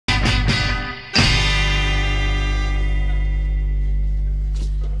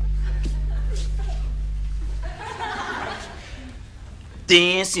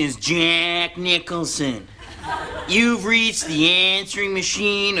This is Jack Nicholson. You've reached the answering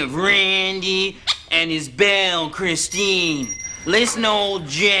machine of Randy and his belle, Christine. Listen to old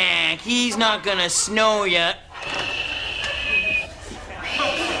Jack. He's not gonna snow ya.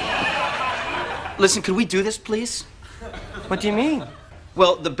 Listen, could we do this, please? What do you mean?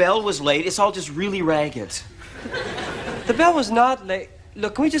 Well, the bell was late. It's all just really ragged. The bell was not late.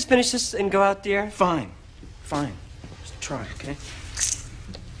 Look, can we just finish this and go out, dear? Fine. Fine. Just try, okay?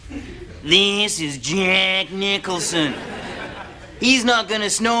 This is Jack Nicholson. He's not gonna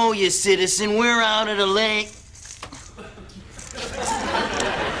snow you, citizen. We're out at a lake.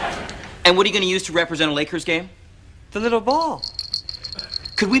 And what are you gonna use to represent a Lakers game? The little ball.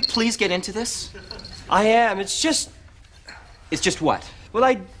 Could we please get into this? I am. It's just... It's just what? Well,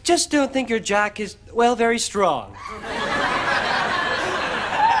 I just don't think your Jack is, well, very strong.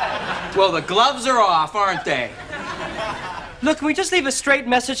 Well, the gloves are off, aren't they? Look, can we just leave a straight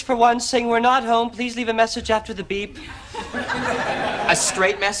message for once, saying we're not home? Please leave a message after the beep. A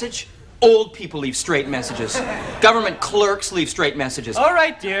straight message? Old people leave straight messages. Government clerks leave straight messages. All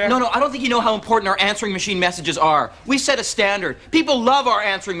right, dear. No, I don't think you know how important our answering machine messages are. We set a standard. People love our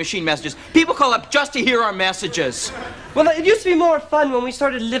answering machine messages. People call up just to hear our messages. Well, it used to be more fun when we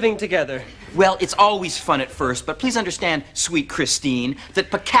started living together. Well, it's always fun at first, but please understand, sweet Christine,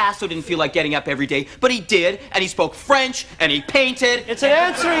 that Picasso didn't feel like getting up every day, but he did, and he spoke French, and he painted. It's an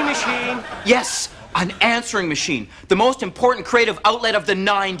answering machine. Yes, an answering machine. The most important creative outlet of the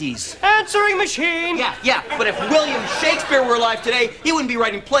 90s. Answering machine! Yeah, but if William Shakespeare were alive today, he wouldn't be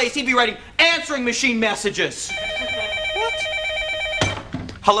writing plays, he'd be writing answering machine messages. What?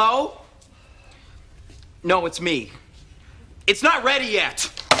 Hello? No, it's me. It's not ready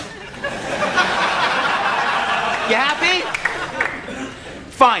yet. You happy?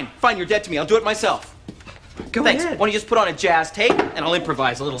 Fine, you're dead to me. I'll do it myself. Go Thanks. ahead. Why don't you just put on a jazz tape, and I'll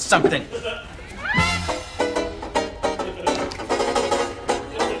improvise a little something.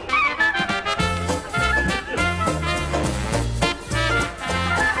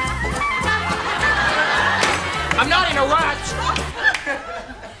 I'm not in a rush.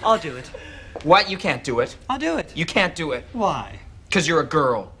 I'll do it. What? You can't do it. I'll do it. You can't do it. Why? Because you're a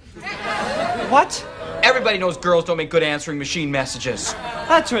girl. What? Everybody knows girls don't make good answering machine messages.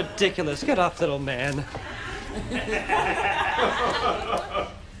 That's ridiculous. Get off, little man.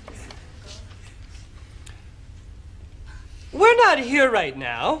 We're not here right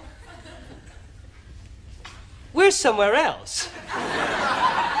now. We're somewhere else.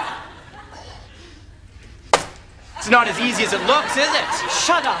 It's not as easy as it looks, is it?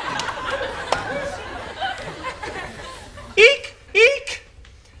 Shut up. Eek! Eek!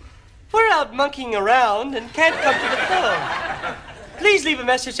 We're out monkeying around and can't come to the phone. Please leave a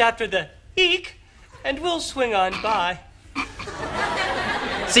message after the eek, and we'll swing on by.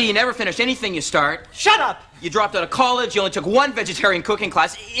 See, you never finish anything you start. Shut up! You dropped out of college, you only took one vegetarian cooking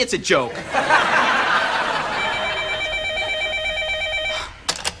class. It's a joke.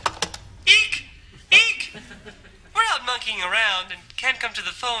 Eek! Eek! We're out monkeying around and can't come to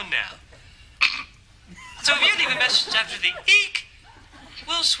the phone now. So if you leave a message after the eek,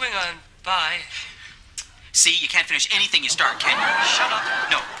 we'll swing on by. See, you can't finish anything you start, can you? Shut up.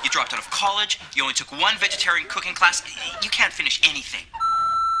 No, you dropped out of college, you only took one vegetarian cooking class. You can't finish anything.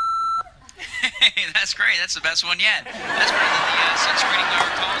 Hey, that's great. That's the best one yet. That's better than the Six Reading Our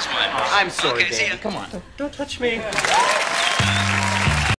Calls one. I'm sorry, Okay, see baby. ya. Come on. Don't touch me.